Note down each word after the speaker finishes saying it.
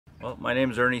Well, my name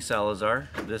is Ernie Salazar.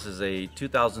 This is a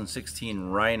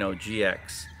 2016 Rhino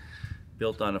GX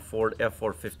built on a Ford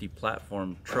F450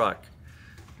 platform truck.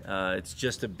 It's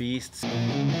just a beast.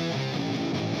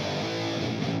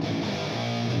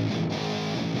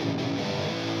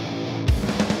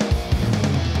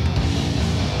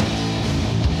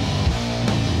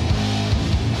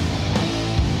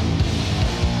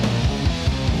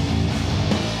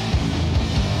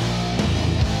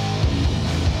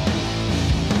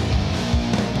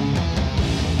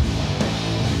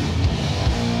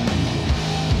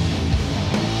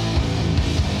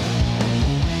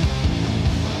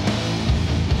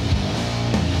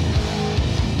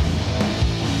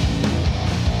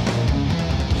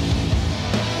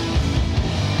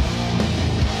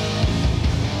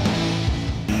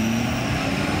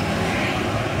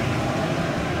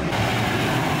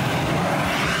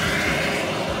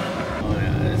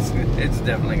 It's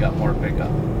definitely got more pickup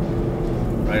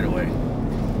right away.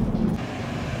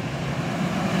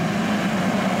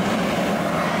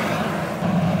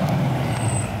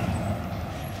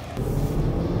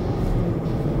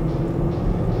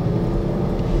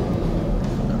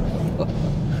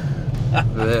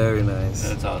 Very nice.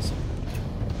 That's awesome.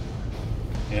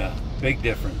 Yeah, big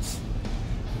difference.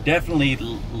 Definitely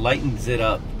lightens it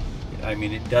up. I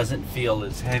mean, it doesn't feel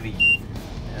as heavy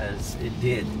as it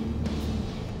did.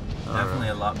 Definitely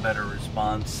a lot better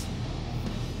response.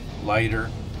 Lighter,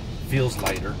 feels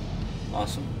lighter.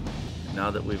 Awesome.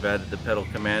 Now that we've added the pedal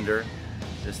commander,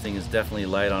 this thing is definitely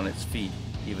light on its feet,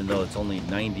 even though it's only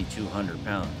 9,200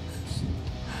 pounds.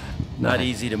 Not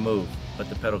easy to move, but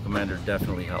the pedal commander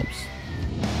definitely helps.